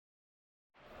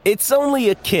It's only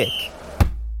a kick,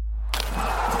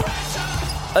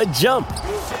 a jump,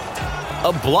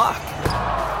 a block.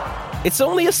 It's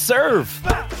only a serve.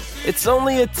 It's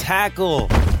only a tackle,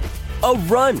 a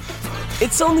run.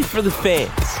 It's only for the fans.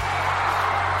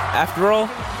 After all,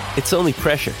 it's only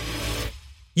pressure.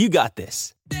 You got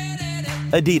this.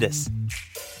 Adidas.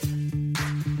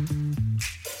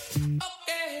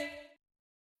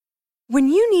 When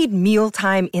you need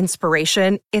mealtime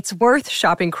inspiration, it's worth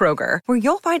shopping Kroger, where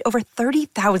you'll find over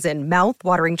 30,000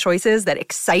 mouth-watering choices that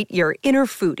excite your inner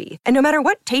foodie. And no matter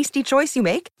what tasty choice you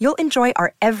make, you'll enjoy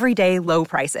our everyday low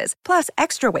prices, plus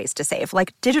extra ways to save,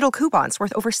 like digital coupons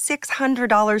worth over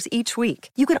 $600 each week.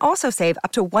 You can also save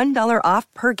up to $1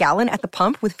 off per gallon at the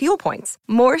pump with fuel points.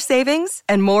 More savings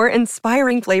and more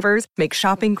inspiring flavors make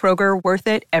shopping Kroger worth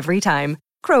it every time.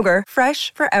 Kroger,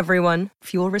 fresh for everyone.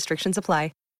 Fuel restrictions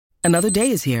apply. Another day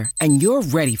is here, and you're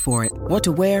ready for it. What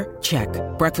to wear? Check.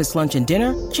 Breakfast, lunch, and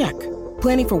dinner? Check.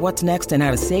 Planning for what's next and how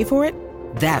to save for it?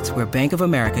 That's where Bank of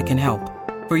America can help.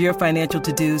 For your financial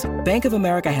to-dos, Bank of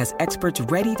America has experts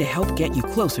ready to help get you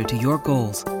closer to your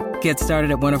goals. Get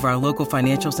started at one of our local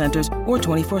financial centers or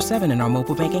 24/7 in our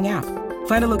mobile banking app.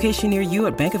 Find a location near you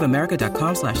at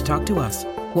bankofamerica.com/talktous.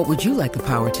 What would you like the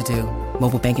power to do?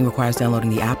 Mobile banking requires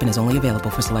downloading the app and is only available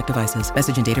for select devices.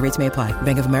 Message and data rates may apply.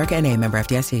 Bank of America N.A., member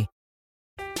FDIC.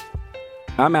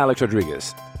 I'm Alex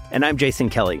Rodriguez. And I'm Jason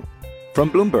Kelly. From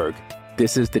Bloomberg,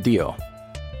 this is The Deal.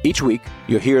 Each week,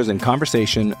 you'll hear us in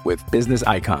conversation with business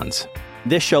icons.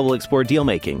 This show will explore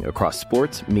deal-making across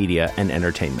sports, media, and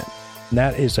entertainment.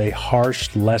 That is a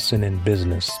harsh lesson in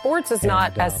business. Sports is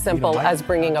not as simple as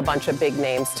bringing a bunch of big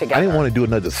names together. I didn't want to do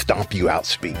another stomp you out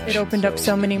speech. It opened up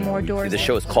so many more doors. The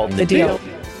show is called The Deal.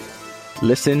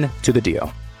 Listen to The Deal.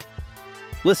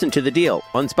 Listen to The Deal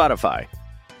on Spotify.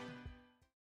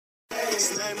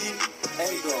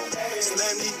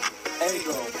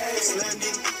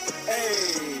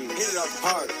 Hit it up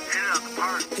hard.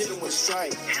 Hit it with a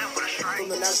strike. From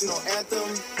the national anthem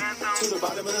to the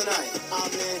bottom of the night.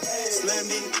 Amen. Slam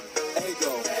D,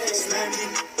 Ego. Slam D,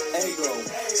 Ego.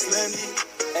 Slam D,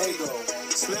 Ego.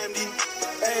 Slam D,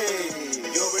 hey.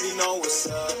 You already know what's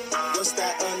up. What's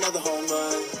that? Another home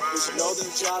run. We should know the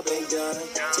job ain't done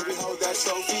till we hold that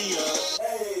trophy up.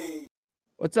 Hey.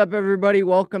 What's up, everybody?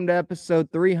 Welcome to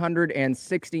episode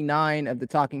 369 of the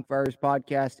Talking Friars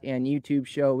podcast and YouTube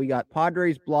show. We got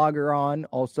Padres blogger on,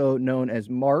 also known as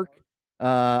Mark,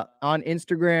 on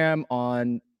Instagram,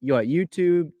 on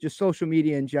YouTube, just social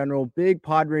media in general. Big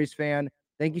Padres fan.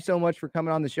 Thank you so much for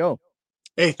coming on the show.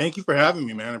 Hey, thank you for having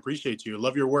me, man. I appreciate you.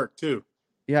 Love your work, too.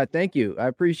 Yeah, thank you. I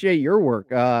appreciate your work.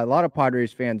 A lot of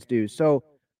Padres fans do. So,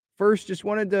 first, just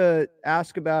wanted to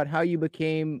ask about how you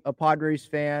became a Padres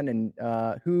fan and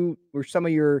who were some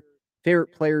of your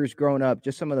favorite players growing up,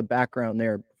 just some of the background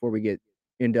there before we get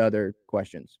into other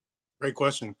questions. Great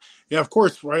question. Yeah, of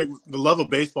course, right? The love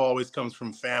of baseball always comes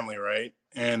from family, right?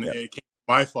 And It came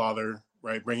from my father,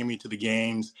 right, bringing me to the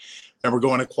games. I remember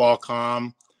going to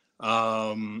Qualcomm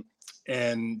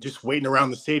and just waiting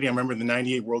around the stadium. I remember the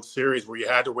 98 World Series where you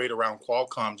had to wait around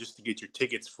Qualcomm just to get your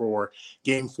tickets for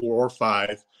Game 4 or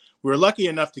 5. We were lucky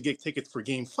enough to get tickets for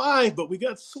Game 5, but we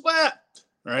got swept,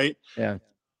 right? Yeah.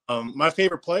 My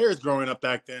favorite players growing up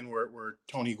back then were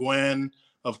Tony Gwynn,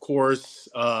 of course,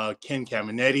 Ken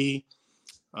Caminetti,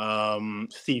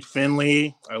 Steve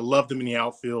Finley. I loved him in the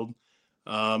outfield.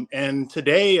 And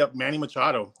today, Manny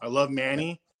Machado. I love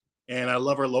Manny, and I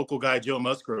love our local guy, Joe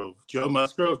Musgrove. Joe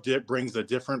Musgrove brings a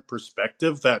different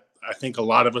perspective that I think a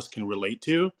lot of us can relate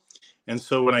to. And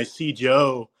so when I see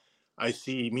Joe, I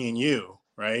see me and you.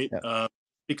 Right. Yeah.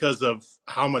 Because of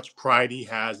how much pride he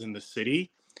has in the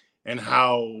city and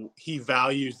how he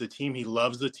values the team. He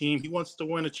loves the team. He wants to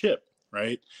win a chip.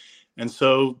 Right. And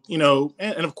so,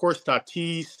 and of course,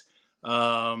 Tatis.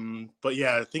 But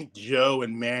yeah, I think Joe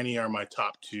and Manny are my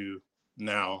top two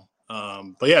now.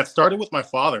 But yeah, it started with my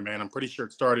father, man. I'm pretty sure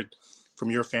it started from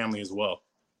your family as well.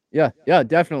 Yeah,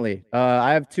 definitely.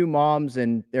 I have two moms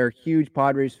and they're huge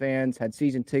Padres fans, had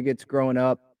season tickets growing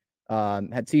up.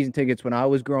 Had season tickets when I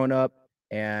was growing up,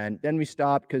 and then we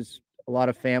stopped because a lot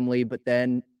of family, but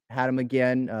then had them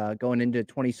again going into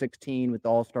 2016 with the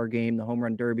All-Star game, the Home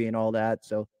Run Derby and all that.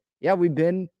 So, yeah, we've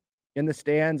been in the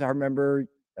stands. I remember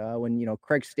when,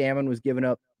 Craig Stammen was giving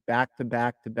up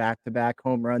back-to-back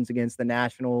home runs against the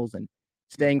Nationals and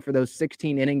staying for those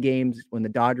 16-inning games when the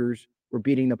Dodgers were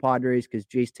beating the Padres because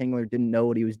Jace Tingler didn't know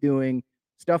what he was doing,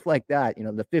 stuff like that.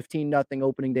 The 15-0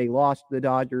 opening day loss to the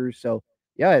Dodgers. So,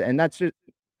 yeah, and that's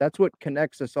what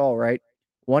connects us all, right?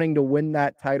 Wanting to win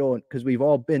that title because we've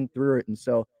all been through it. And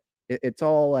so it's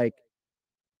all like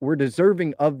we're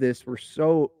deserving of this. We're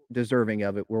so deserving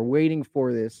of it. We're waiting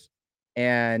for this.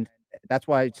 And that's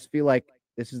why I just feel like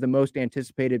this is the most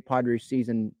anticipated Padres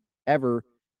season ever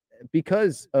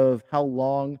because of how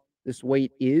long this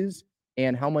wait is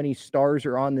and how many stars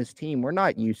are on this team. We're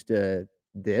not used to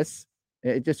this.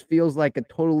 It just feels like a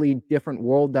totally different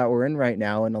world that we're in right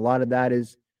now. And a lot of that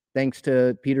is thanks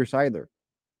to Peter Seidler.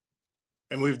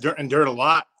 And we've endured a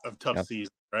lot of tough Yep.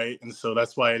 seasons, right? And so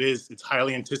that's why it's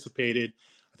highly anticipated.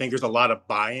 I think there's a lot of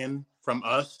buy-in from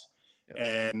us. Yep.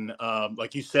 And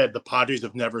like you said, the Padres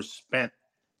have never spent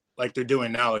like they're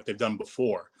doing now, like they've done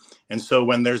before. And so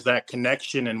when there's that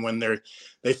connection and when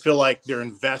they feel like they're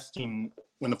investing,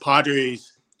 when the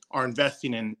Padres are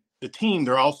investing in the team,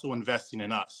 they're also investing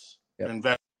in us. Yep. They're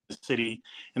investing in the city.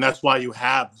 And that's why you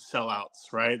have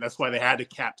sellouts, right? That's why they had to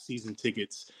cap season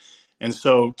tickets. And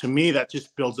so to me, that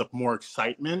just builds up more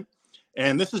excitement.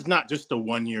 And this is not just a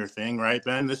 1-year thing, right,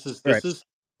 Ben? This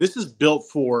is built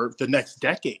for the next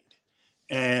decade.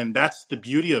 And that's the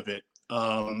beauty of it.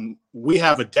 We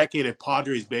have a decade of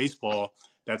Padres baseball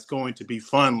that's going to be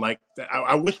fun. Like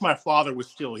I wish my father was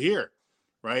still here,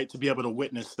 right, to be able to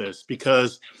witness this,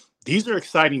 because these are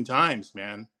exciting times,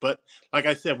 man. But like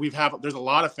I said, there's a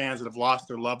lot of fans that have lost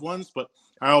their loved ones, but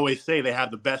I always say they have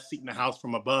the best seat in the house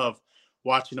from above,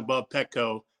 watching above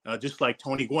Petco, just like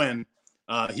Tony Gwynn.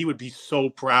 He would be so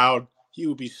proud. He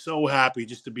would be so happy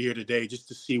just to be here today, just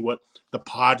to see what the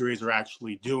Padres are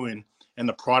actually doing and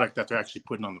the product that they're actually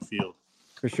putting on the field.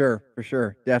 For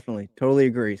sure. Definitely. Totally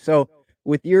agree. So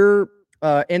with your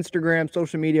Instagram,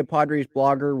 social media, Padres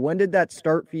blogger, when did that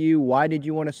start for you? Why did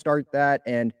you want to start that?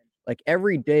 And like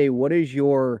every day, what is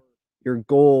your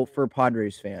goal for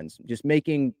Padres fans? Just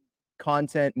making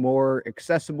content more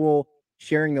accessible,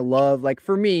 sharing the love. Like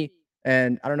for me,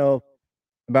 and I don't know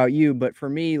about you, but for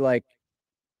me, like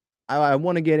I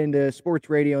want to get into sports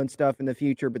radio and stuff in the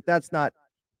future, but that's not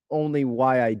only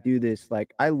why I do this.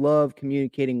 Like I love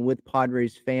communicating with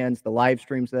Padres fans, the live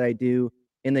streams that I do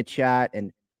in the chat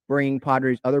and bringing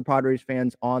other Padres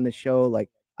fans on the show. Like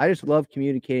I just love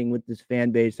communicating with this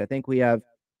fan base. I think we have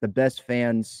the best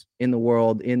fans in the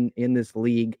world in this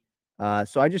league.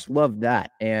 So I just love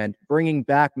that, and bringing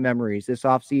back memories this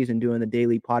offseason, doing the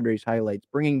daily Padres highlights,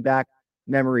 bringing back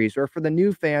memories, or for the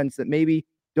new fans that maybe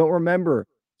don't remember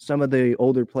some of the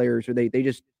older players, or they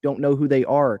just don't know who they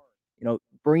are,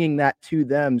 bringing that to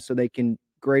them so they can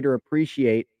greater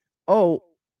appreciate, oh,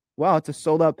 wow, it's a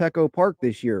sold out Petco Park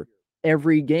this year.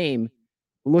 Every game,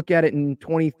 look at it in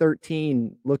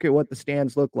 2013. Look at what the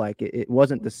stands look like. It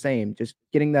wasn't the same. Just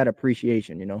getting that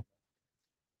appreciation,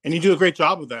 And you do a great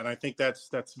job of that. And I think that's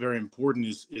very important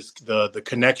is the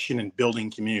connection and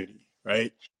building community,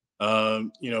 right?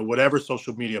 Whatever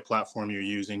social media platform you're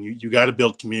using, you got to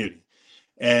build community.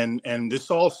 And this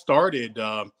all started,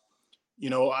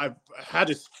 I've had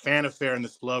this fan affair and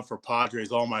this love for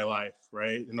Padres all my life,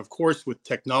 right? And of course, with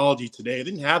technology today, I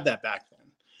didn't have that back then.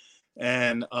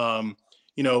 And,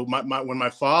 when my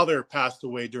father passed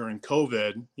away during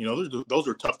COVID, those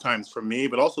were tough times for me,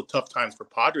 but also tough times for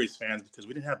Padres fans because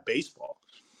we didn't have baseball.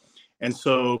 And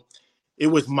so it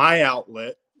was my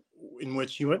outlet in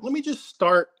which you went, let me just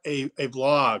start a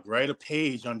blog, right? A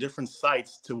page on different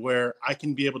sites to where I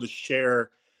can be able to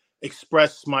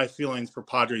express my feelings for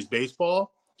Padres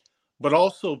baseball, but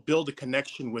also build a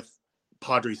connection with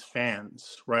Padres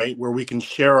fans, right? Where we can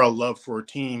share our love for a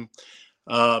team.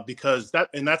 Because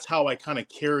that's how I kind of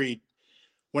carried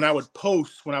when I would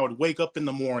wake up in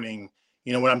the morning,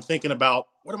 when I'm thinking about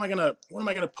what am I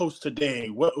gonna post today?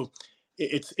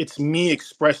 It's me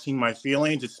expressing my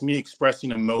feelings. It's me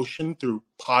expressing emotion through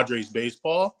Padres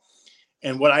baseball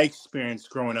and what I experienced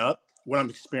growing up, what I'm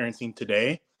experiencing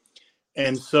today.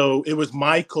 And so it was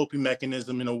my coping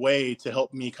mechanism in a way to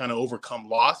help me kind of overcome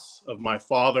loss of my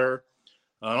father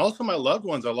and also my loved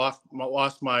ones. I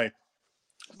lost my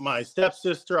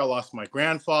stepsister. I lost my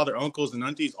grandfather, uncles, and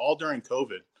aunties all during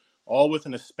COVID, all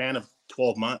within a span of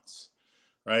 12 months,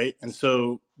 right? And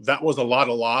so that was a lot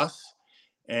of loss,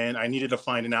 and I needed to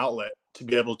find an outlet to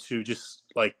be able to just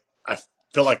I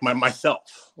felt like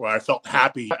myself, where I felt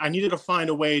happy. I needed to find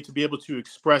a way to be able to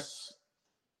express,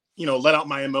 let out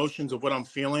my emotions of what I'm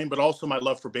feeling, but also my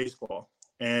love for baseball.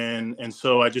 And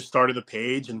so I just started the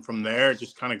page, and from there, it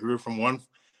just kind of grew from one.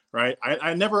 Right.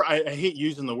 I hate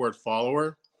using the word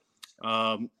follower.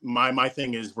 My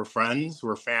thing is we're friends,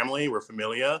 we're family, we're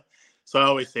familia. So I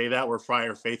always say that we're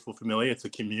Friar Faithful Familia. It's a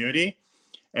community,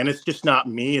 and it's just not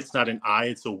me. It's not an I,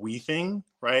 it's a we thing,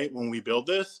 right? When we build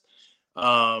this.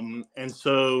 And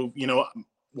so,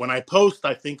 when I post,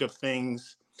 I think of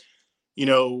things,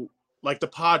 like the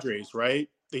Padres, right?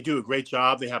 They do a great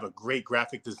job. They have a great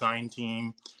graphic design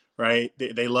team, right?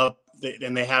 They love,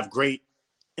 and they have great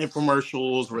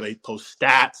infomercials where they post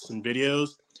stats and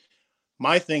videos.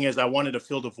 My thing is I wanted to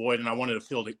fill the void, and I wanted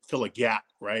to fill a gap,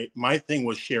 right? My thing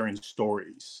was sharing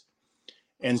stories,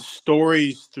 and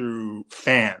stories through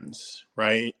fans,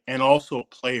 right? And also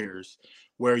players,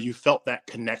 where you felt that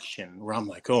connection, where I'm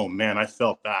like, oh man, I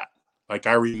felt that. Like,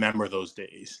 I remember those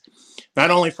days,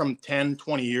 not only from 10,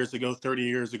 20 years ago, 30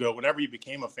 years ago, whenever you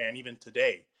became a fan, even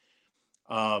today.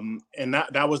 And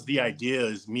that was the idea,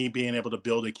 is me being able to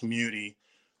build a community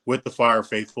with the Fire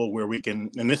Faithful, where we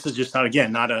can, and this is just not,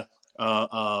 again, not a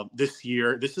this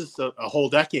year, this is a whole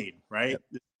decade, right?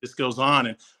 Yep. This goes on,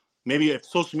 and maybe if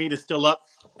social media is still up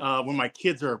when my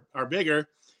kids are bigger,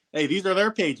 hey, these are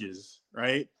their pages,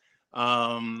 right?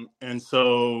 And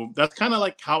so that's kind of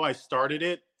like how I started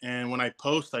it. And when I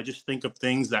post, I just think of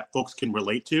things that folks can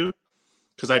relate to,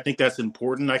 because I think that's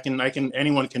important.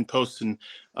 Anyone can post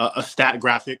a stat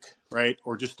graphic, right,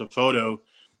 or just a photo.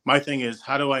 My thing is,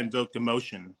 how do I invoke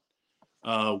emotion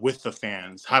with the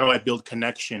fans? How do I build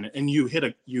connection? And you hit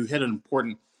an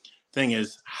important thing,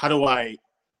 is how do I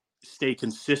stay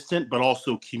consistent but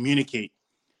also communicate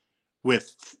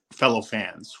with fellow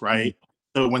fans, right?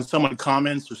 So when someone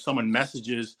comments or someone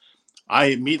messages, I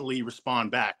immediately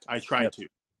respond back. I try to,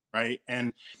 right?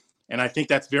 And I think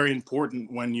that's very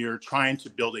important when you're trying to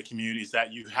build a community, is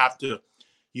that you have to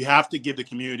give the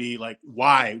community, like,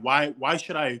 why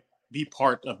should I be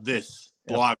part of this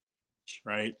blog,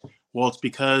 right? Well, it's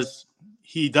because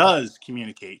he does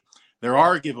communicate. There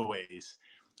are giveaways.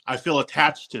 I feel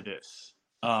attached to this.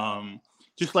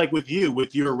 Just like with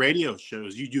your radio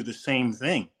shows, you do the same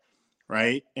thing,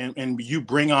 right? And you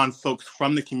bring on folks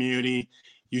from the community.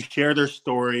 You share their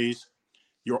stories.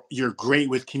 You're great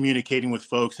with with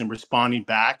folks and responding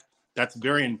back. That's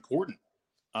very important.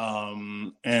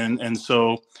 And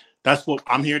so that's what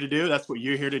I'm here to do. That's what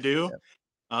you're here to do.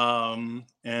 And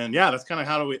yeah, that's kind of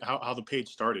how the page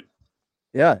started.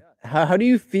 Yeah. How do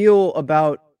you feel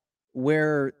about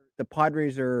where the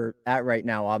Padres are at right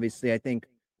now? Obviously, I think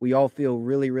we all feel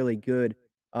really, really good.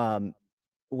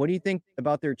 What do you think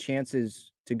about their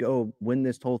chances to go win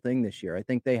this whole thing this year? I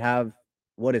think they have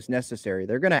what is necessary.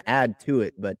 They're going to add to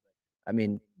it, but I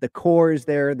mean, the core is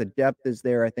there, the depth is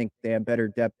there. I think they have better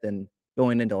depth than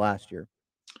going into last year.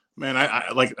 Man,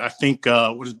 I think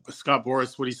what is Scott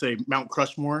Boras? What do you say, Mount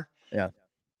Crushmore? Yeah.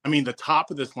 I mean, the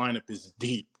top of this lineup is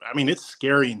deep. I mean, it's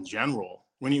scary in general.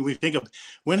 We think of,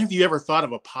 when have you ever thought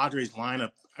of a Padres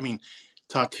lineup? I mean,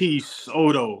 Tatis,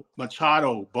 Soto,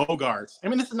 Machado, Bogarts. I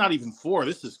mean, this is not even four.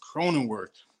 This is Cronenworth.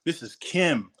 This is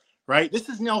Kim, right? This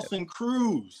is Nelson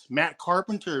Cruz, Matt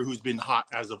Carpenter, who's been hot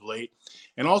as of late.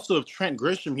 And also, if Trent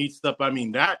Grisham heats up, I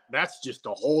mean, that's just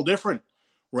a whole different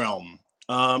realm.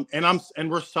 And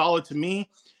we're solid. To me,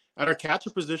 at our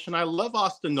catcher position, I love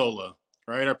Austin Nola.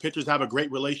 Right, our pitchers have a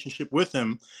great relationship with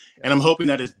him, and I'm hoping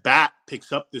that his bat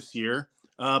picks up this year.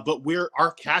 But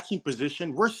our catching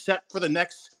position, we're set for the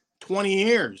next 20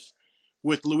 years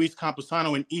with Luis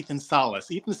Camposano and Ethan Salas.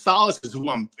 Ethan Salas is who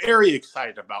I'm very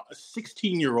excited about, a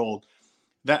 16-year-old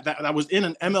that was in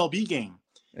an MLB game.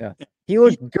 Yeah, he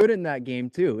looked good in that game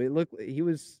too. He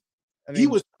was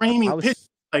framing pitch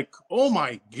like, oh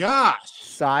my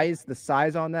gosh, the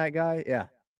size on that guy, yeah.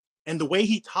 And the way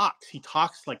he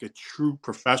talks like a true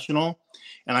professional.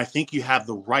 And I think you have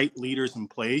the right leaders in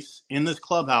place in this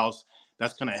clubhouse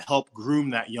that's going to help groom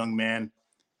that young man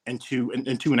into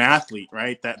an athlete,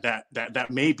 right? That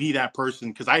may be that person.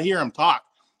 Because I hear him talk,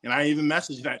 and I even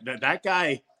message that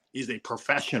guy is a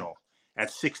professional at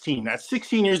 16. At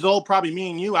 16 years old, probably me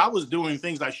and you, I was doing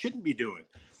things I shouldn't be doing.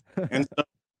 And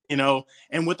so,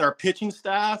 and with our pitching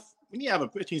staff, when you have a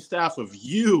pitching staff of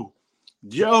you,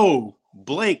 Joe,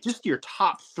 Blake, just your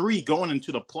top three going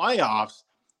into the playoffs,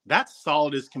 that's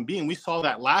solid as can be. And we saw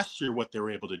that last year, what they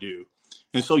were able to do.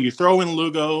 And so you throw in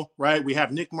Lugo, right? We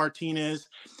have Nick Martinez,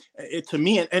 to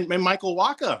me, and Michael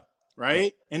Waka,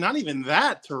 right? And not even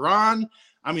that, Tehran.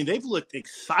 I mean, they've looked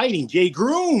exciting. Jay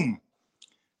Groom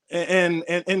and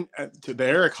to the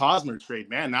Eric Hosmer trade,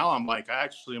 man. Now I'm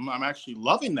actually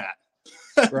loving that.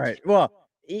 Right. Well,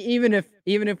 even if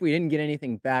we didn't get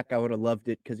anything back, I would have loved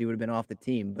it because he would have been off the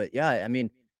team. But yeah, I mean,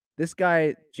 this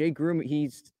guy, Jay Groom,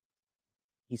 he's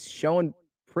showing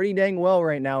pretty dang well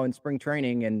right now in spring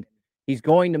training, and he's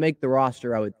going to make the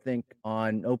roster, I would think,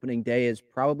 on opening day. Is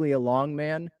probably a long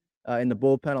man in the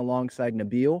bullpen alongside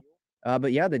Nabil.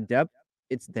 But yeah, the depth,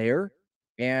 it's there.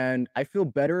 And I feel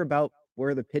better about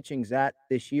where the pitching's at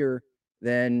this year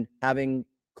than having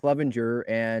Clevenger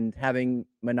and having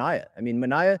Manaea. I mean,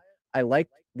 Manaea, I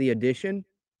liked the addition,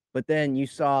 but then you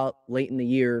saw late in the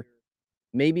year,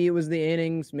 maybe it was the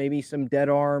innings, maybe some dead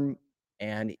arm,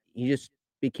 and he just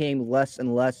became less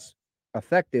and less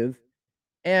effective.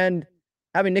 And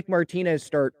having Nick Martinez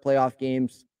start playoff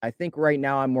games, I think right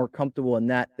now I'm more comfortable in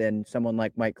that than someone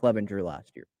like Mike Clevenger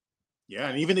last year. Yeah,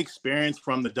 and even experience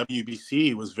from the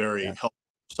WBC was very helpful.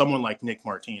 Someone like Nick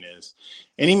Martinez,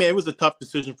 and it was a tough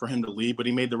decision for him to leave, but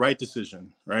he made the right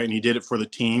decision, right? And he did it for the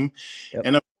team. Yep.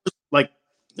 And of course, like,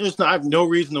 I have no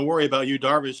reason to worry about you,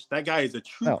 Darvish. That guy is a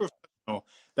true professional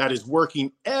that is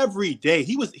working every day.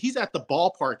 He's at the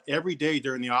ballpark every day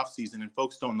during the offseason, and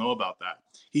folks don't know about that.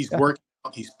 He's working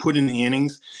out, he's put in the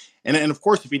innings. And of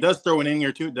course, if he does throw an inning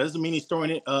or two, it doesn't mean he's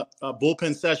throwing a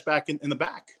bullpen sesh back in the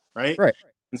back, right? Right.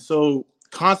 And so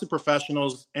constant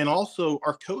professionals, and also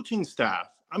our coaching staff.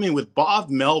 I mean, with Bob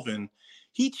Melvin,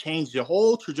 he changed the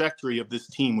whole trajectory of this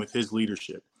team with his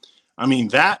leadership. I mean,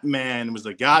 that man was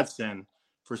a godsend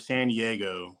for San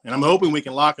Diego. And I'm hoping we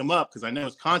can lock him up because I know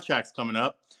his contract's coming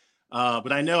up.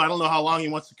 But I don't know how long he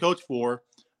wants to coach for.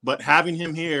 But having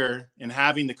him here and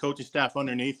having the coaching staff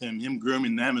underneath him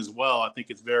grooming them as well, I think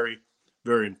it's very,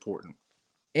 very important.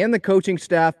 And the coaching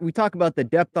staff, we talk about the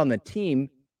depth on the team.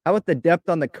 How about the depth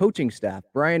on the coaching staff?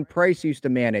 Brian Price used to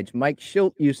manage. Mike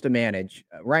Schilt used to manage.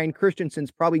 Ryan Christensen's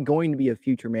probably going to be a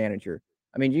future manager.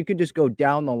 I mean, you can just go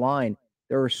down the line.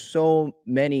 There are so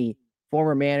many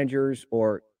former managers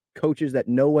or coaches that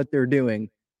know what they're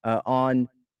doing on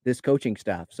this coaching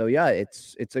staff. So, yeah,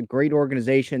 it's a great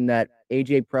organization that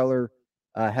A.J. Preller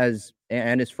has,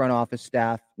 and his front office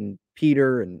staff, and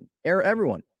Peter and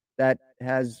everyone that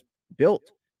has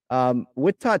built.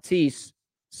 With Tatis,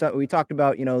 so we talked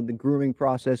about, the grooming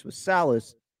process with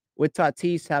Salas. With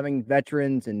Tatis having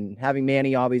veterans and having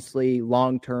Manny, obviously,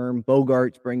 long-term,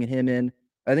 Bogarts bringing him in,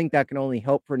 I think that can only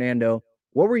help Fernando.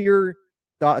 What were your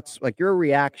thoughts, like your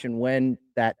reaction when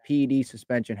that PED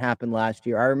suspension happened last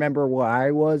year? I remember where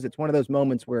I was. It's one of those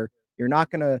moments where you're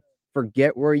not going to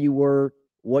forget where you were,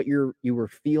 what you were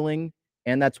feeling,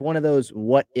 and that's one of those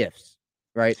what ifs,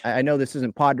 right? I know this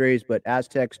isn't Padres, but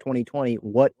Aztecs 2020,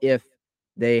 what if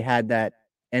they had that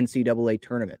NCAA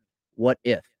tournament? What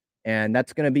if? And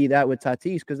that's going to be that with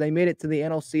Tatis because they made it to the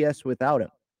NLCS without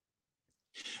him.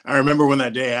 I remember when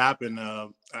that day happened,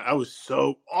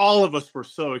 all of us were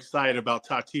so excited about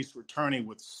Tatis returning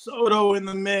with Soto in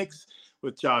the mix,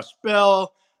 with Josh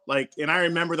Bell. And I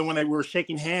remember when they were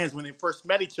shaking hands when they first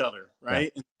met each other,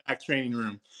 right? In the back training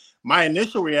room. My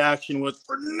initial reaction was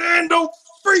Fernando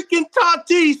freaking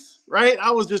Tatis, right?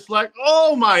 I was just like,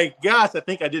 oh my gosh. I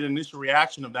think I did an initial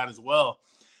reaction of that as well.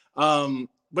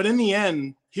 But in the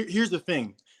end, here's the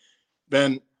thing,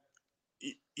 Ben,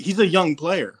 he's a young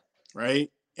player, right?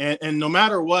 And no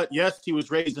matter what, yes, he was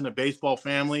raised in a baseball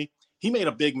family. He made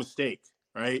a big mistake,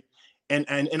 right? And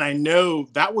I know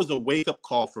that was a wake-up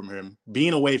call from him,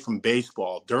 being away from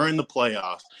baseball during the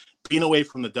playoffs, being away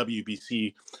from the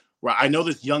WBC, where I know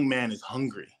this young man is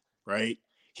hungry, right?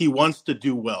 He wants to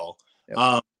do well.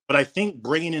 Yep. But I think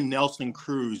bringing in Nelson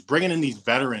Cruz, bringing in these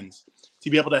veterans to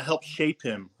be able to help shape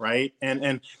him, right?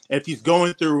 And if he's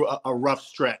going through a rough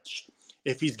stretch,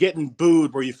 if he's getting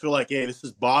booed where you feel like, hey, this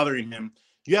is bothering him,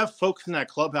 you have folks in that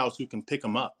clubhouse who can pick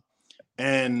him up.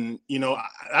 And,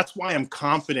 that's why I'm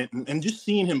confident. And just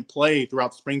seeing him play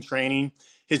throughout spring training,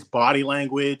 his body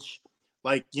language,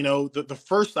 the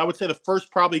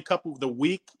first probably couple of the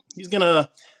week, it's going to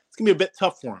be a bit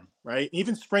tough for him, right?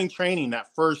 Even spring training,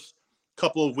 that first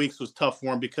couple of weeks was tough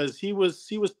for him because he was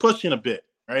pushing a bit,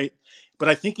 right? But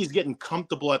I think he's getting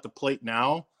comfortable at the plate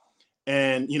now.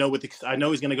 And, I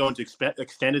know he's going to go into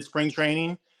extended spring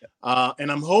training.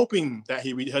 And I'm hoping that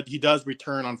he does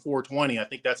return on 4/20. I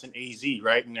think that's in AZ,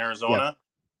 right, in Arizona.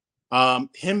 Yeah.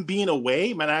 Him being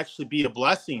away might actually be a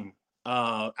blessing,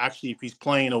 if he's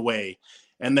playing away.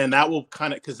 And then that will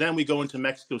because then we go into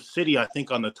Mexico City, I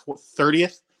think, on the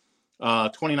 30th,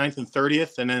 29th and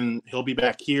 30th. And then he'll be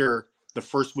back here the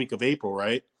first week of April,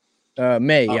 right?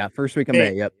 May, first week of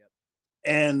May, yep.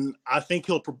 And I think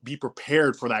he'll be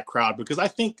prepared for that crowd because I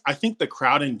think the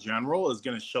crowd in general is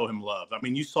going to show him love. I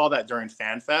mean, you saw that during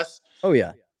FanFest. Oh,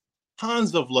 yeah.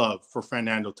 Tons of love for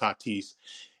Fernando Tatis.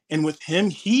 And with him,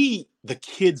 the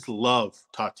kids love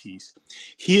Tatis.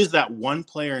 He is that one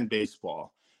player in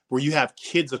baseball where you have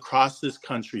kids across this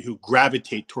country who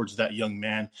gravitate towards that young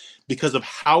man because of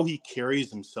how he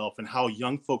carries himself and how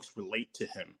young folks relate to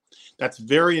him. That's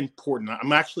very important.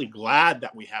 I'm actually glad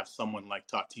that we have someone like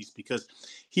Tatis because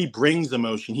he brings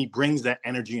emotion. He brings that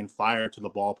energy and fire to the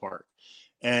ballpark.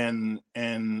 And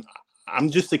I'm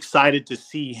just excited to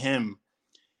see him.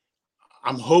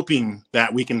 I'm hoping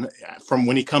that we can, from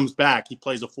when he comes back, he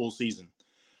plays a full season.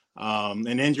 An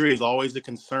injury is always a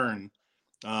concern.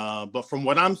 But from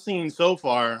what I'm seeing so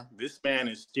far, this man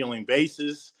is stealing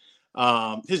bases.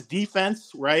 His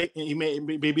defense, right? He may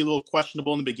be a little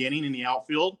questionable in the beginning in the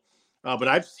outfield,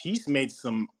 but he's made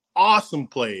some awesome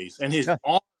plays, and his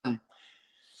arm,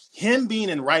 him being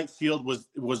in right field was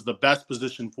the best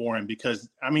position for him because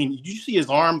you see his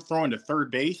arm throwing to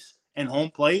third base and home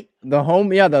plate.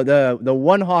 The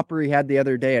one hopper he had the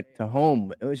other day to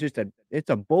home, it was just it's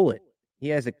a bullet. He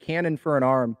has a cannon for an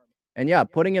arm,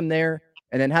 and putting him there,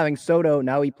 and then having Soto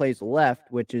now he plays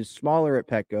left, which is smaller at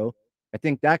Petco. I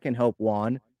think that can help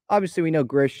Juan. Obviously, we know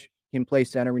Grish can play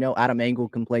center. We know Adam Engel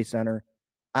can play center.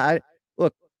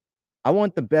 I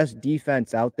want the best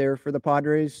defense out there for the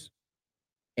Padres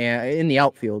and in the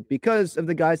outfield because of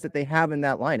the guys that they have in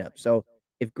that lineup. So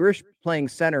if Grish playing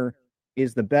center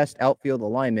is the best outfield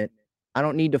alignment, I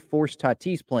don't need to force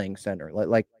Tatis playing center.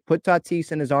 Like put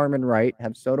Tatis in his arm and right,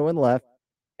 have Soto in left,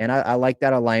 and I like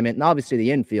that alignment. And obviously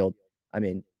the infield.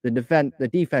 The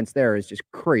defense there is just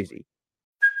crazy.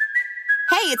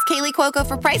 Hey, it's Kaylee Cuoco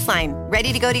for Priceline.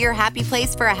 Ready to go to your happy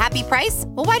place for a happy price?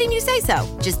 Well, why didn't you say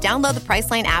so? Just download the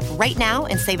Priceline app right now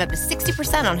and save up to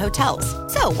 60% on hotels.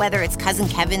 So whether it's Cousin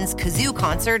Kevin's Kazoo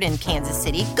Concert in Kansas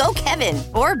City, go Kevin,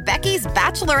 or Becky's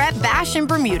Bachelorette Bash in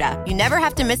Bermuda, you never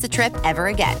have to miss a trip ever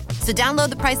again. So download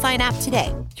the Priceline app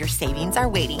today. Your savings are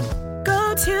waiting.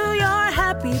 Go to your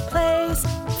happy place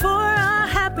for a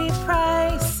happy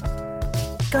price.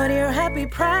 Go to your happy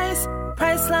price,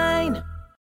 Priceline.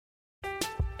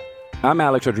 I'm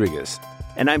Alex Rodriguez.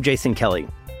 And I'm Jason Kelly.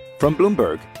 From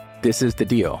Bloomberg, this is The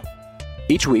Deal.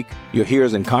 Each week, you'll hear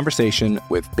us in conversation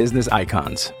with business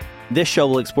icons. This show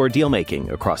will explore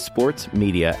deal-making across sports,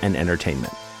 media, and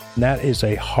entertainment. That is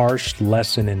a harsh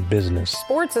lesson in business.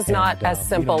 Sports is not as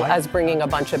simple as bringing a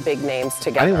bunch of big names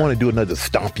together. I didn't want to do another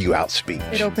stomp you out speech.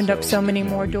 It opened up so many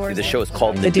more doors. The show is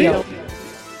called The Deal.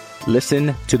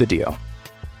 Listen to The Deal.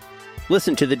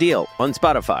 Listen to The Deal on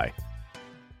Spotify.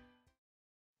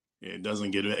 It doesn't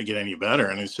get any better.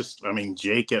 And it's just,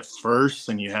 Jake at first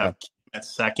and you have Kim at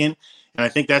second. And I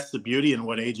think that's the beauty in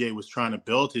what AJ was trying to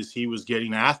build is he was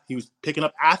picking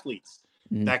up athletes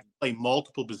that can play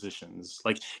multiple positions.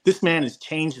 Like this man has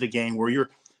changed the game where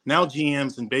now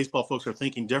GMs and baseball folks are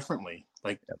thinking differently.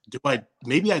 Like,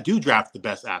 maybe I do draft the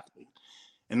best athlete.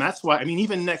 And that's why,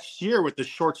 even next year with the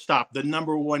shortstop, the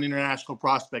number one international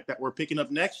prospect that we're picking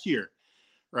up next year,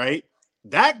 right?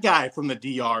 That guy from the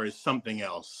DR is something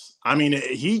else.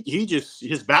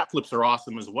 His bat flips are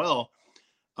awesome as well.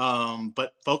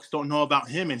 But folks don't know about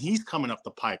him, and he's coming up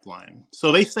the pipeline.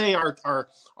 So they say our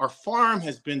farm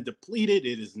has been depleted.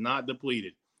 It is not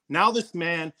depleted. Now this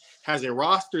man has a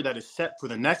roster that is set for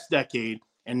the next decade,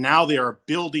 and now they are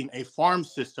building a farm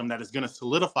system that is going to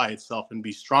solidify itself and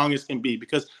be strong as can be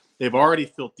because they've already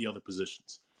filled the other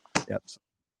positions. Yep.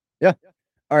 Yeah.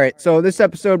 All right, so this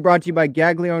episode brought to you by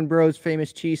Gaglione Bros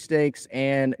Famous Cheesesteaks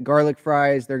and Garlic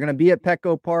Fries. They're going to be at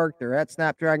Petco Park. They're at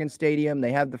Snapdragon Stadium.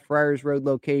 They have the Friars Road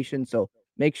location, so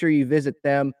make sure you visit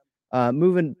them.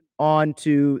 Moving on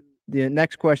to the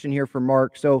next question here for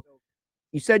Mark. So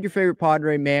you said your favorite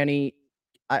Padre, Manny.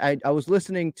 I was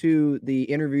listening to the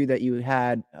interview that you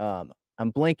had. I'm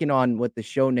blanking on what the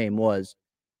show name was,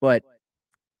 but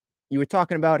you were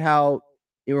talking about how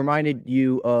it reminded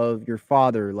you of your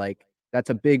father, like, that's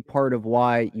a big part of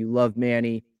why you love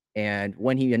Manny. And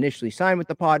when he initially signed with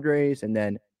the Padres and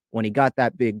then when he got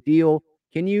that big deal,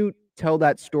 can you tell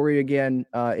that story again,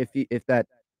 if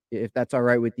that's all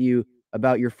right with you,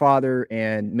 about your father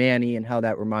and Manny and how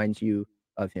that reminds you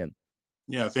of him?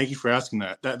 Yeah, thank you for asking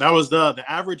that. That was the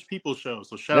Average People show.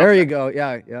 So shout out. There you go.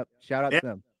 Yeah, yep. Shout out to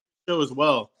them. Show as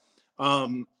well.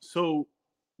 So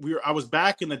I was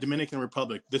back in the Dominican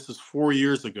Republic. This is 4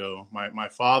 years ago. My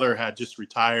father had just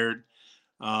retired.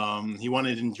 He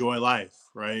wanted to enjoy life,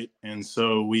 right? And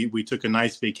so we took a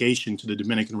nice vacation to the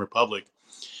Dominican Republic.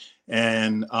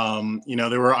 And,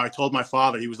 I told my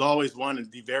father, he was always one to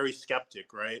be very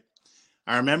skeptic, right?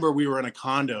 I remember we were in a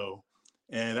condo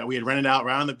and that we had rented out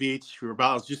around the beach.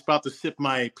 I was just about to sip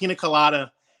my pina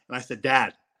colada. And I said,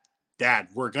 Dad,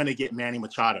 we're going to get Manny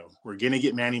Machado. We're going to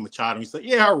get Manny Machado. He said,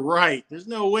 yeah, right. There's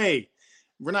no way.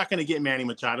 We're not going to get Manny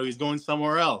Machado. He's going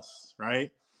somewhere else,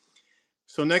 right?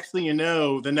 So next thing you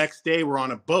know, the next day we're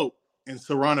on a boat. And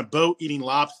so we're on a boat eating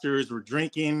lobsters, we're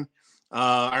drinking.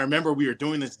 I remember we were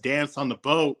doing this dance on the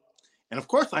boat. And of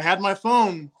course I had my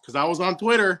phone because I was on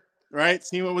Twitter, right?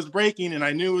 Seeing what was breaking and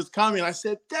I knew it was coming. I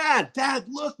said, Dad,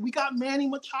 look, we got Manny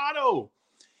Machado.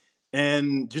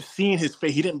 And just seeing his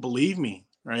face, he didn't believe me,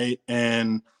 right?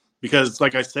 And because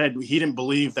like I said, he didn't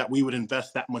believe that we would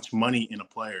invest that much money in a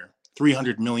player,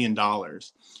 $300 million.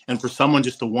 And for someone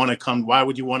just to want to come, why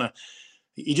would you want to?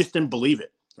 He just didn't believe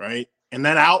it, right? And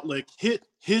that outlet hit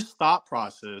his thought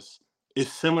process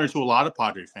is similar to a lot of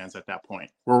Padre fans at that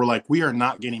point, where we're like, we are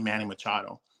not getting Manny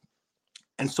Machado.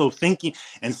 And so thinking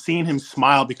and seeing him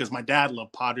smile, because my dad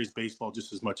loved Padres baseball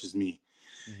just as much as me.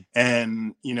 Mm-hmm.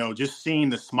 And, you know, just seeing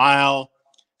the smile,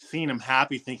 seeing him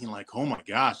happy, thinking like, oh my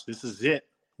gosh, this is it.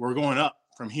 We're going up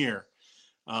from here.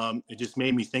 It just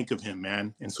made me think of him,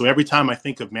 man. And so every time I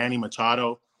think of Manny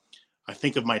Machado, I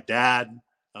think of my dad.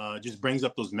 It just brings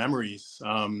up those memories.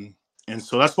 And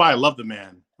so that's why I love the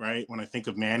man, right? When I think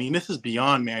of Manny, and this is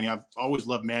beyond Manny. I've always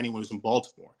loved Manny when he was in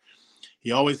Baltimore.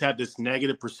 He always had this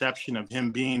negative perception of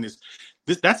him being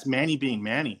that's Manny being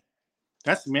Manny.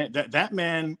 That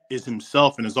man is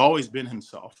himself and has always been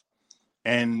himself.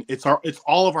 And it's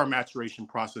all of our maturation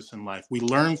process in life. We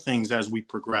learn things as we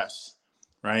progress,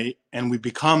 right? And we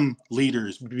become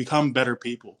leaders, we become better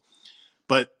people.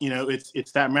 But, you know,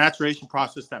 it's that maturation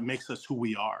process that makes us who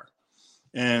we are.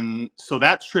 And so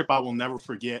that trip I will never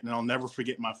forget, and I'll never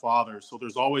forget my father. So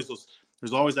there's always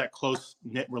that close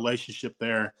knit relationship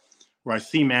there where I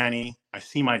see Manny, I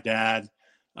see my dad.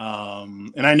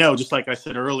 And I know, just like I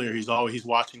said earlier, he's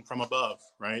watching from above,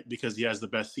 right? Because he has the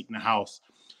best seat in the house.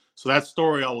 So that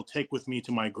story I will take with me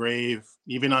to my grave.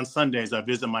 Even on Sundays, I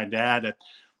visit my dad at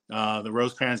the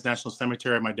Rosecrans National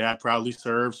Cemetery. My dad proudly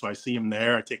served, so I see him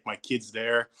there. I take my kids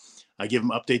there. I give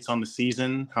them updates on the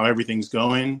season, how everything's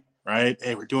going, right?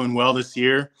 Hey, we're doing well this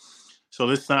year. So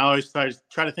I always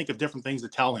try to think of different things to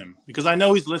tell him, because I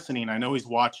know he's listening. I know he's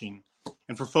watching.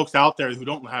 And for folks out there who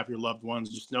don't have your loved ones,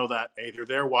 just know that, hey, they're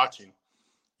there watching.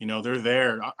 You know, they're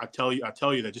there. I tell you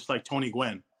that, just like Tony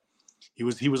Gwynn. He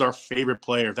was our favorite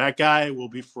player. That guy will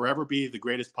forever be the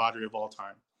greatest Padre of all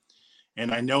time.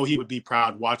 And I know he would be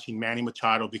proud watching Manny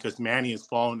Machado, because Manny has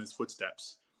followed in his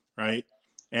footsteps, right?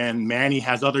 And Manny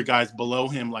has other guys below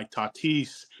him like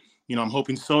Tatis. You know, I'm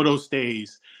hoping Soto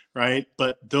stays, right?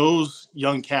 But those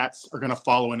young cats are going to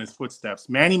follow in his footsteps.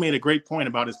 Manny made a great point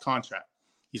about his contract.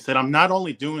 He said, I'm not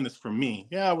only doing this for me.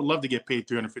 Yeah, I would love to get paid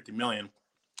 $350 million.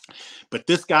 But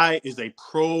this guy is a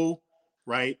pro,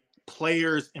 right?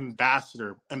 Players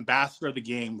ambassador of the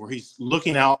game, where he's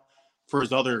looking out for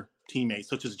his other teammates,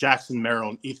 such as Jackson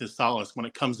Merrill and Ethan Salas, when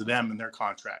it comes to them and their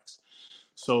contracts.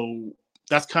 So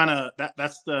that's kind of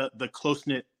that's the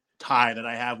close-knit tie that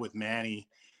I have with Manny,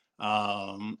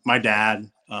 my dad.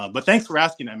 But thanks for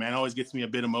asking that, man. It always gets me a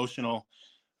bit emotional,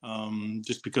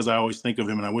 just because I always think of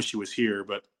him and I wish he was here.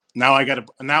 But now I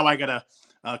gotta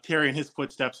carry in his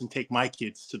footsteps and take my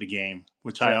kids to the game,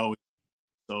 which I always.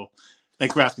 So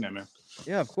thanks for asking that, man.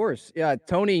 Yeah, of course. Yeah,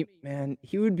 Tony, man,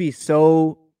 he would be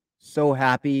so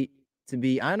happy to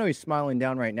be. I know he's smiling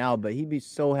down right now, but he'd be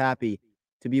so happy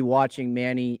to be watching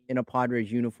Manny in a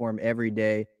Padres uniform every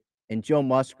day, and Joe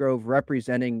Musgrove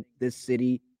representing this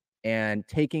city and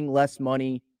taking less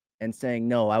money and saying,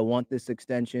 no, I want this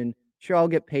extension. Sure, I'll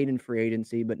get paid in free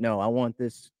agency, but no, I want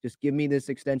this. Just give me this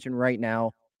extension right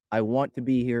now. I want to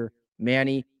be here.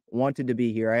 Manny wanted to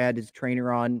be here. I had his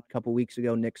trainer on a couple weeks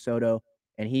ago, Nick Soto,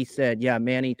 and he said, yeah,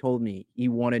 Manny told me he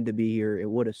wanted to be here. It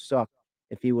would have sucked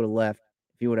if he would have left,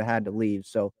 if he would have had to leave.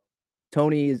 So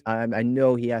Tony I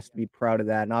know he has to be proud of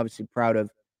that, and obviously proud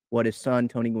of what his son,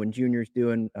 Tony Gwynn Jr., is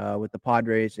doing with the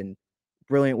Padres, and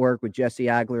brilliant work with Jesse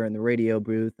Agler in the radio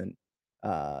booth. And,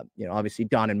 you know, obviously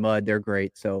Don and Mud, they're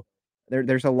great. So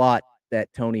there's a lot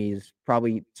that Tony is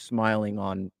probably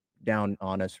smiling down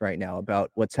on us right now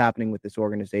about what's happening with this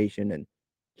organization. And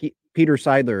Peter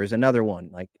Seidler is another one.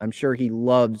 Like, I'm sure he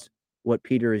loves what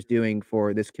Peter is doing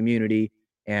for this community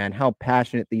and how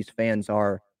passionate these fans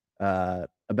are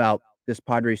about this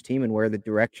Padres team and where the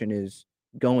direction is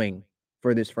going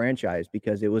for this franchise,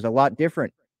 because it was a lot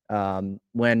different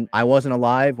when I wasn't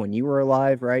alive, when you were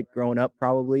alive, right? Growing up,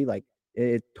 probably, like,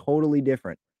 it's totally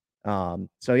different.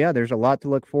 So yeah, there's a lot to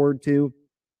look forward to.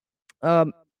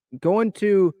 Going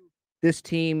to this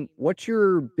team, what's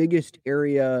your biggest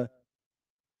area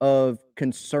of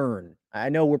concern? I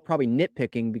know we're probably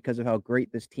nitpicking because of how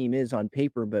great this team is on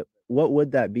paper, but what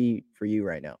would that be for you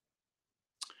right now?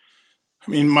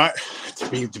 I mean,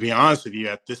 to be honest with you,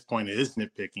 at this point, it is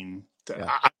nitpicking.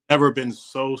 Yeah. I've never been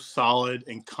so solid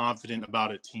and confident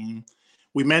about a team.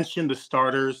 We mentioned the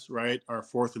starters, right? Our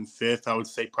fourth and fifth. I would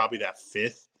say probably that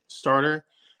fifth starter.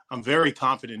 I'm very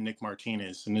confident in Nick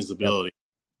Martinez and his ability.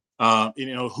 Yep.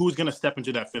 You know, who's going to step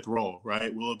into that fifth role,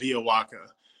 right? Will it be Awaka,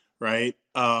 right?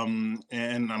 And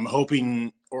I'm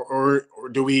hoping, or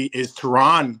is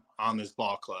Tehran on this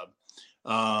ball club?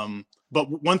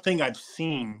 But one thing I've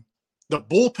seen, the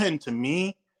bullpen to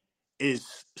me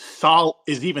is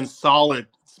even solid,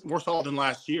 more solid than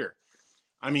last year.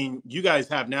 I mean, you guys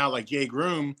have now like Jay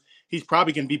Groom. He's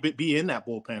probably going to be in that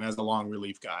bullpen as a long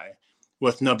relief guy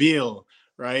with Nabil,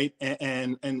 right?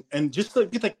 And just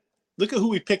the look at who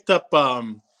we picked up.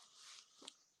 Who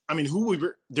we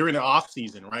were during the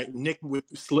offseason, right? Nick with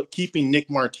keeping Nick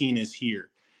Martinez here,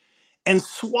 and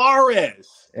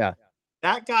Suarez. Yeah,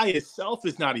 that guy itself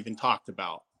is not even talked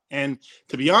about. And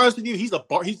to be honest with you,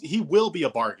 he will be a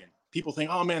bargain. People think,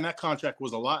 oh man, that contract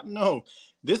was a lot. No,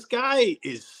 this guy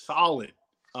is solid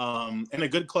and a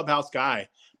good clubhouse guy.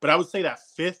 But I would say that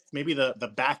fifth, maybe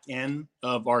the back end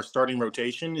of our starting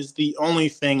rotation is the only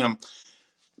thing I'm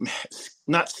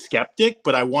not skeptic,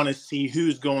 but I want to see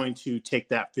who's going to take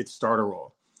that fifth starter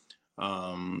role.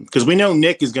 Because we know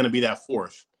Nick is going to be that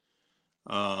fourth.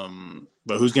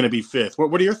 But who's going to be fifth?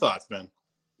 What are your thoughts, Ben?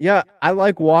 Yeah, I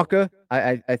like Walker.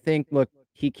 I think, look,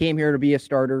 he came here to be a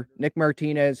starter. Nick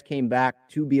Martinez came back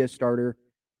to be a starter.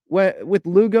 With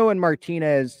Lugo and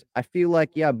Martinez, I feel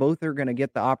like, yeah, both are going to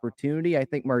get the opportunity. I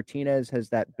think Martinez has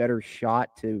that better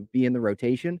shot to be in the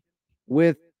rotation.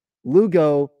 With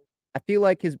Lugo, I feel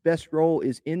like his best role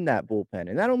is in that bullpen,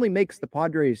 and that only makes the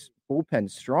Padres bullpen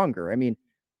stronger. I mean,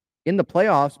 in the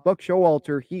playoffs, Buck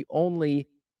Showalter, he only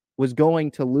was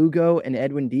going to Lugo and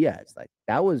Edwin Diaz. Like,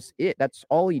 that was it. That's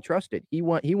all he trusted. He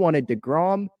wanted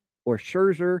DeGrom or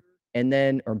Scherzer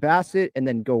or Bassett, and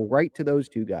then go right to those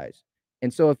two guys.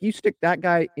 And so if you stick that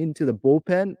guy into the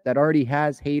bullpen that already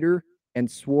has Hader and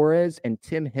Suarez and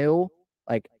Tim Hill,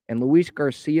 and Luis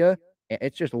Garcia,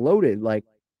 it's just loaded. Like,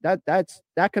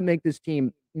 that could make this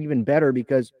team even better,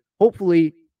 because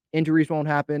hopefully injuries won't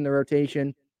happen in the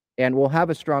rotation, and we'll have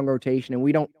a strong rotation, and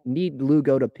we don't need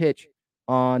Lugo to pitch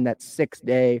on that sixth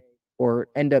day or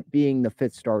end up being the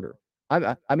fifth starter.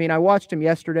 I watched him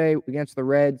yesterday against the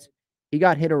Reds. He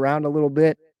got hit around a little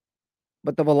bit,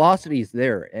 but the velocity is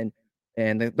there,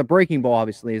 and the breaking ball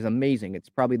obviously is amazing. It's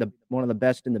probably one of the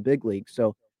best in the big league.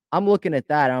 So I'm looking at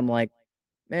that. I'm like,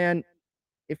 man,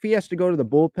 if he has to go to the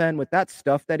bullpen with that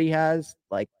stuff that he has,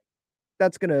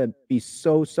 that's gonna be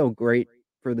so great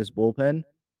for this bullpen.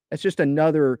 It's just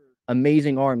another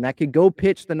amazing arm that could go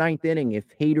pitch the ninth inning if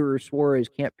Hader or Suarez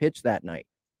can't pitch that night.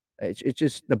 It's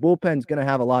just, the bullpen's going to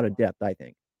have a lot of depth, I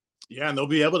think. Yeah, and they'll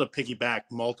be able to piggyback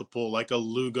multiple, like a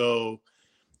Lugo,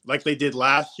 like they did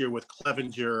last year with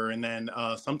Clevenger, and then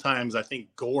sometimes I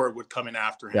think Gore would come in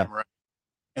after him, right?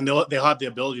 And they'll have the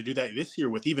ability to do that this year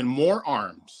with even more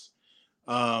arms.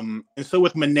 And so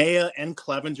with Manea and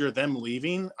Clevenger, them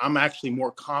leaving, I'm actually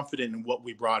more confident in what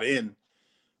we brought in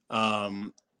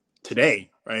today,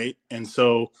 right? And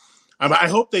so I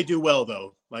hope they do well,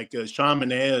 though. Sean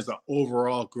Manea is an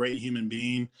overall great human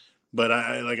being, but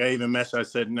I even messaged, I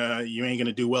said, no, you ain't going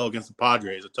to do well against the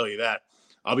Padres, I'll tell you that.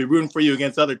 I'll be rooting for you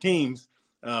against other teams,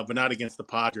 but not against the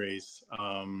Padres.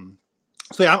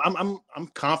 So yeah, I'm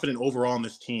confident overall in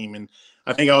this team, and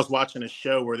I think I was watching a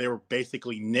show where they were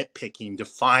basically nitpicking to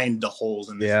find the holes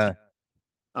in this team.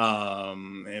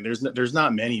 And there's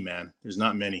not many, man. There's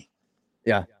not many.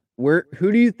 Yeah. Who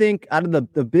do you think out of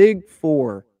the big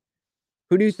four,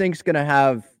 who do you think is going to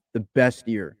have the best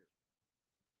year?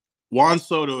 Juan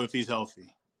Soto, if he's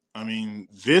healthy. I mean,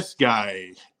 this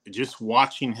guy, just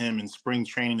watching him in spring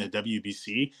training at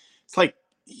WBC, it's like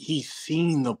he's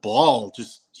seeing the ball.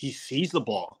 He sees the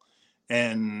ball,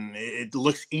 and it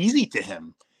looks easy to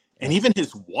him. And even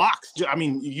his walks, I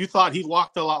mean, you thought he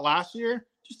walked a lot last year.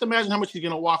 Just imagine how much he's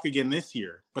going to walk again this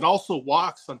year, but also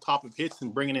walks on top of hits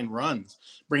and bringing in runs,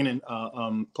 bringing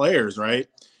in players, right?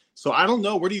 So I don't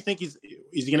know. Where do you think is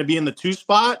he going to be in the 2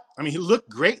 spot? I mean, he looked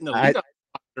great in the lead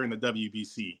during the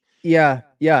WBC. Yeah.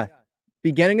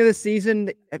 Beginning of the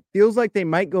season, it feels like they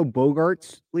might go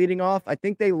Bogarts leading off. I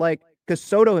think because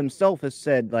Soto himself has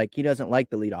said he doesn't like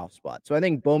the leadoff spot. So I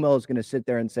think Bomel is going to sit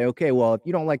there and say, okay, well, if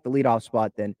you don't like the leadoff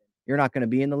spot, then you're not going to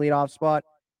be in the leadoff spot.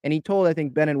 And he told, I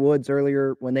think, Ben and Woods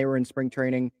earlier when they were in spring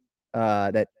training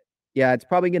that, yeah, it's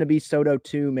probably going to be Soto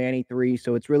 2, Manny 3.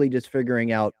 So it's really just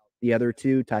figuring out the other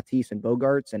two, Tatis and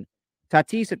Bogarts. And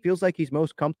Tatis, it feels like he's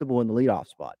most comfortable in the leadoff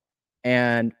spot.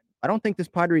 And I don't think this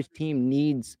Padres team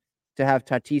needs to have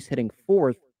Tatis hitting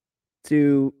fourth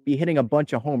to be hitting a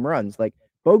bunch of home runs. Like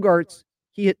Bogarts,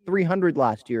 he hit 300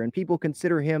 last year, and people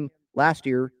consider him last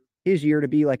year, his year, to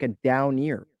be like a down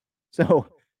year. So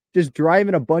just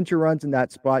driving a bunch of runs in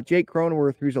that spot. Jake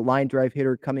Cronenworth, who's a line drive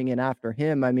hitter, coming in after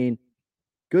him. I mean,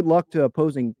 good luck to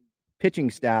opposing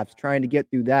pitching staffs trying to get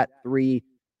through that 3-4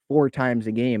 times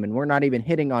a game. And we're not even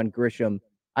hitting on Grisham.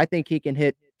 I think he can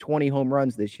hit 20 home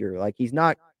runs this year. He's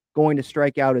not going to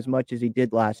strike out as much as he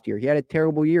did last year. He had a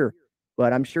terrible year,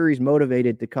 but I'm sure he's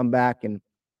motivated to come back and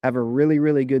have a really,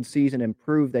 really good season and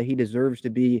prove that he deserves to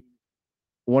be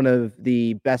one of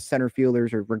the best center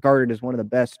fielders, or regarded as one of the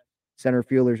best center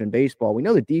fielders in baseball. We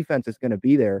know the defense is going to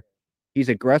be there. He's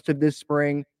aggressive this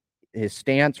spring. His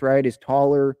stance, right, is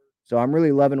taller. So I'm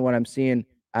really loving what I'm seeing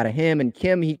out of him. And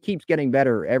Kim, he keeps getting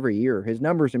better every year. His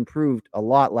numbers improved a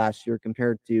lot last year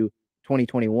compared to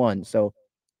 2021. So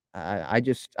I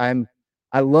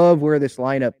love where this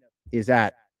lineup is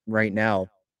at right now.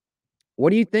 What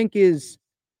do you think is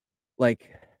like?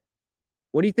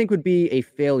 What do you think would be a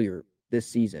failure this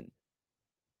season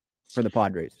for the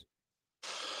Padres?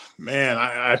 Man,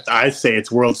 I say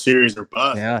it's World Series or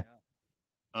bust. Yeah.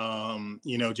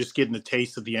 Just getting the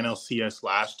taste of the NLCS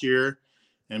last year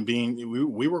and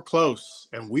we were close,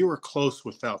 and we were close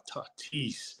without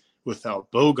Tatis,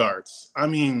 without Bogarts. I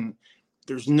mean,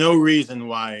 there's no reason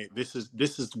why this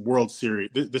is World Series.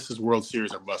 This is World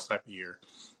Series or bust type of year.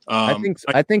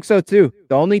 I think so too.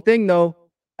 The only thing though,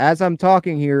 as we're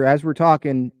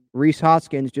talking, Rhys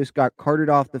Hoskins just got carted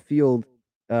off the field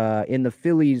in the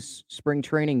Phillies spring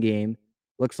training game.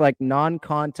 Looks like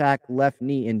non-contact left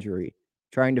knee injury,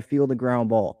 trying to field a ground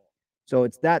ball. So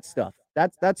it's that stuff.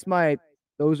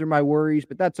 Those are my worries,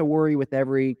 but that's a worry with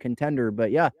every contender. But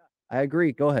yeah, I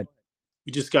agree. Go ahead.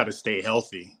 We just got to stay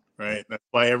healthy, right? That's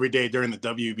why every day during the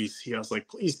WBC, I was like,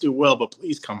 please do well, but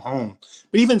please come home.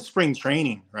 But even spring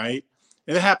training, right?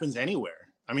 And it happens anywhere.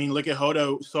 I mean, look at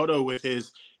Soto with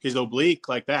his oblique,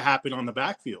 like that happened on the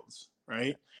backfields,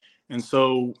 right? And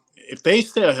so if they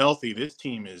stay healthy, this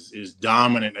team is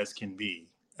dominant as can be.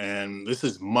 And this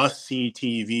is must-see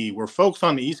TV. Where folks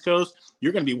on the East Coast,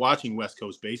 you're going to be watching West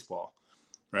Coast baseball,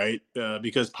 right?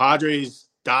 Because Padres,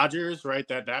 Dodgers, right?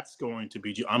 That's going to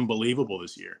be unbelievable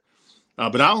this year.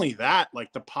 But not only that,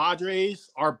 like the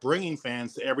Padres are bringing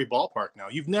fans to every ballpark now.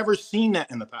 You've never seen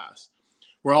that in the past.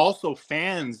 We're also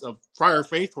fans of Friar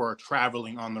Faithful are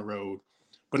traveling on the road.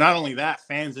 But not only that,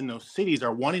 fans in those cities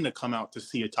are wanting to come out to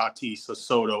see a Tatis, a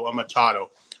Soto, a Machado,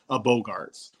 a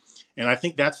Bogarts. And I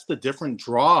think that's the different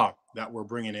draw that we're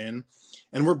bringing in.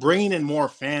 And we're bringing in more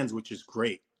fans, which is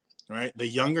great, right? The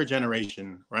younger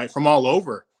generation, right, from all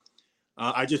over.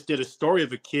 I just did a story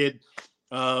of a kid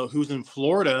who's in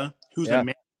Florida, who's a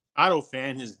Machado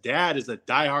fan. His dad is a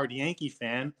diehard Yankee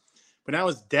fan. But now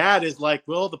his dad is like,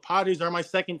 well, the Padres are my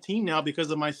second team now because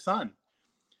of my son.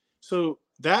 So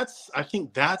I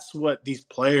think that's what these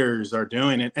players are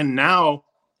doing. And now,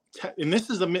 and this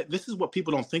is what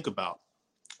people don't think about.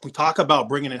 We talk about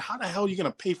bringing in, how the hell are you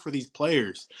going to pay for these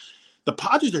players? The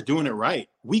Padres are doing it right.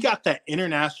 We got that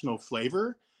international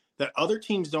flavor that other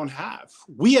teams don't have.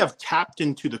 We have tapped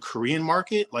into the Korean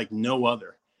market like no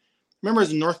other. Remember,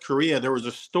 in North Korea, there was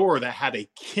a store that had a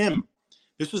Kim.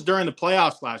 This was during the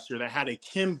playoffs last year, that had a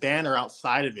Kim banner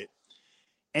outside of it.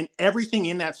 And everything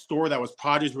in that store that was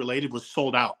Padres related was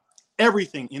sold out.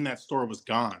 Everything in that store was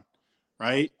gone,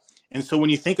 right? And so when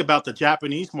you think about the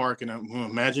Japanese market,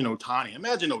 imagine Ohtani.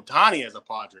 Imagine Ohtani as a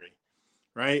Padre,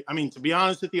 right? I mean, to be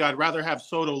honest with you, I'd rather have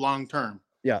Soto long term.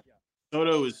 Yeah.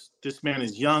 This man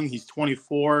is young. He's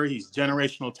 24. He's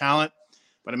generational talent.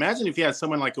 But imagine if you had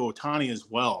someone like Ohtani as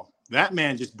well. That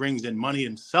man just brings in money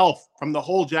himself from the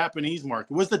whole Japanese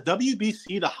market. Was the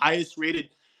WBC the highest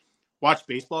rated watch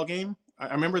baseball game?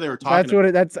 I remember they were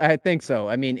talking. I think so.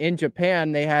 I mean, in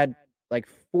Japan, they had like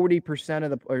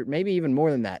 40% or maybe even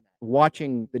more than that,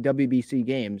 watching the WBC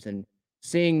games and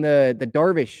seeing the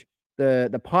Darvish,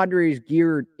 the Padres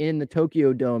geared in the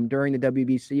Tokyo Dome during the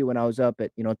WBC when I was up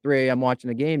at 3 a.m. watching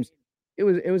the games. It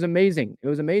was amazing. It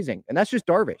was amazing. And that's just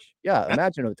Darvish. Yeah,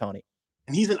 imagine Ohtani.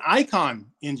 And he's an icon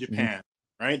in Japan,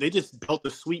 right? They just built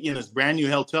a suite in this brand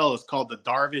new hotel. It's called the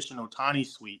Darvish and Ohtani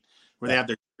Suite, where they have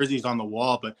their jerseys on the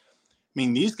wall. But I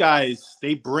mean, these guys,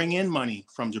 they bring in money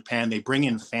from Japan. They bring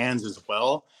in fans as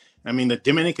well. I mean, the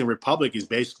Dominican Republic is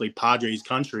basically Padres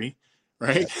country,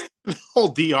 right? The whole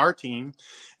DR team.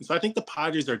 And so I think the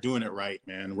Padres are doing it right,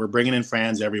 man. We're bringing in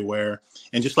fans everywhere.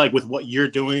 And just like with what you're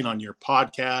doing on your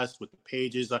podcast, with the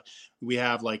pages, we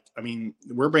have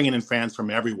we're bringing in fans from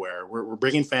everywhere. We're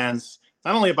bringing fans,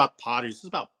 not only about Padres, it's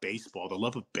about baseball, the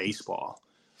love of baseball.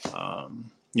 So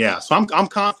I'm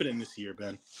confident this year,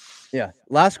 Ben. Yeah.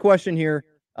 Last question here.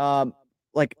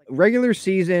 Like regular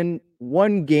season,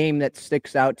 one game that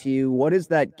sticks out to you. What is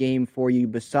that game for you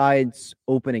besides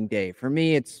opening day? For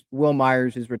me, it's Will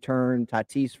Myers' return,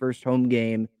 Tatis' first home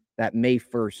game, that May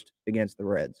 1st against the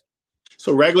Reds.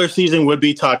 So regular season would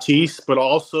be Tatis, but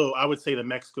also I would say the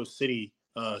Mexico City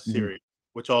series,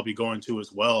 which I'll be going to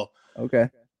as well. Okay.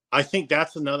 I think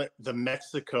that's we're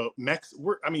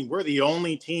the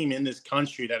only team in this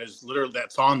country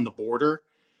that's on the border.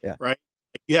 Yeah. Right.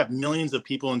 You have millions of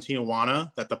people in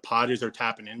Tijuana that the Padres are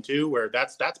tapping into, where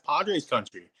that's Padres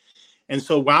country. And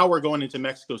so while we're going into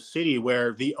Mexico City,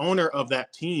 where the owner of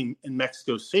that team in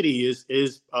Mexico City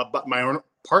is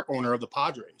part owner of the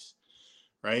Padres.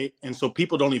 Right. And so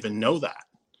people don't even know that.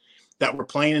 that we're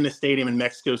playing in a stadium in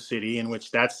Mexico City, in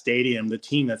which that stadium, the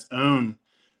team that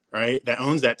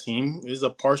owns that team, is a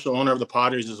partial owner of the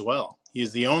Padres as well. He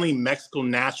is the only Mexico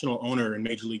national owner in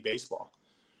Major League Baseball.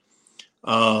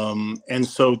 And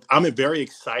so I'm very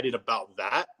excited about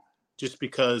that, just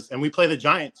because, and we play the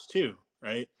Giants too,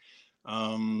 right?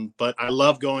 But I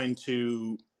love traveling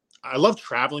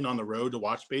on the road to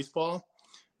watch baseball,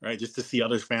 right? Just to see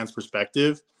other fans'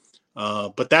 perspective.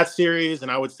 But that series, and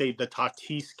I would say the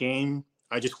Tatis game,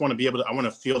 I just want to I want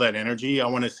to feel that energy. I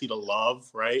want to see the love,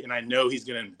 right? And I know he's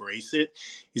going to embrace it.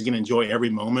 He's going to enjoy every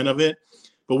moment of it.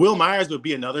 But Will Myers would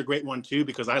be another great one too,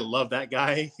 because I love that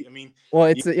guy. I mean, well,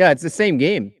 it's the same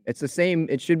game.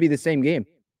 It should be the same game.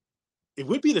 It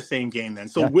would be the same game then.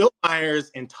 So Will Myers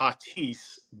and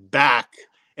Tatis back,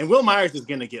 and Will Myers is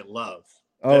going to get love.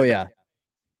 Oh yeah.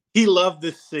 He loved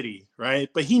this city, right?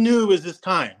 But he knew it was his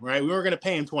time, right? We were going to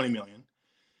pay him $20 million.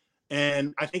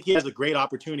 And I think he has a great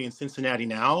opportunity in Cincinnati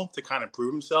now to kind of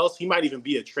prove himself. He might even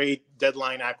be a trade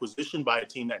deadline acquisition by a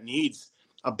team that needs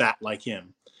a bat like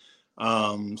him.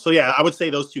 So yeah, I would say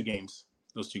those two games.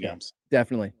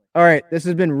 Definitely. All right. This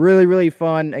has been really, really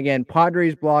fun. Again,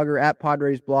 Padres Blogger at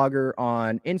Padres Blogger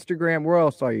on Instagram. Where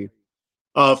else are you?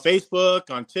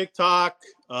 Facebook, on TikTok,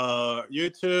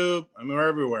 YouTube. I mean, we're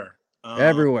everywhere.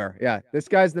 Everywhere. Yeah. This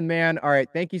guy's the man. All right.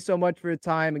 Thank you so much for your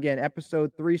time. Again,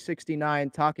 episode 369,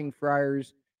 Talking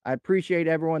Friars. I appreciate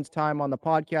everyone's time on the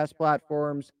podcast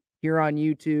platforms, here on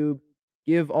YouTube.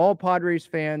 Give all Padres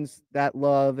fans that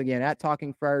love. Again, at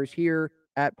Talking Friars, here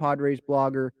at Padres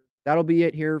Blogger. That'll be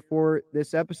it here for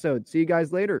this episode. See you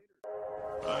guys later.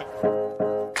 Bye.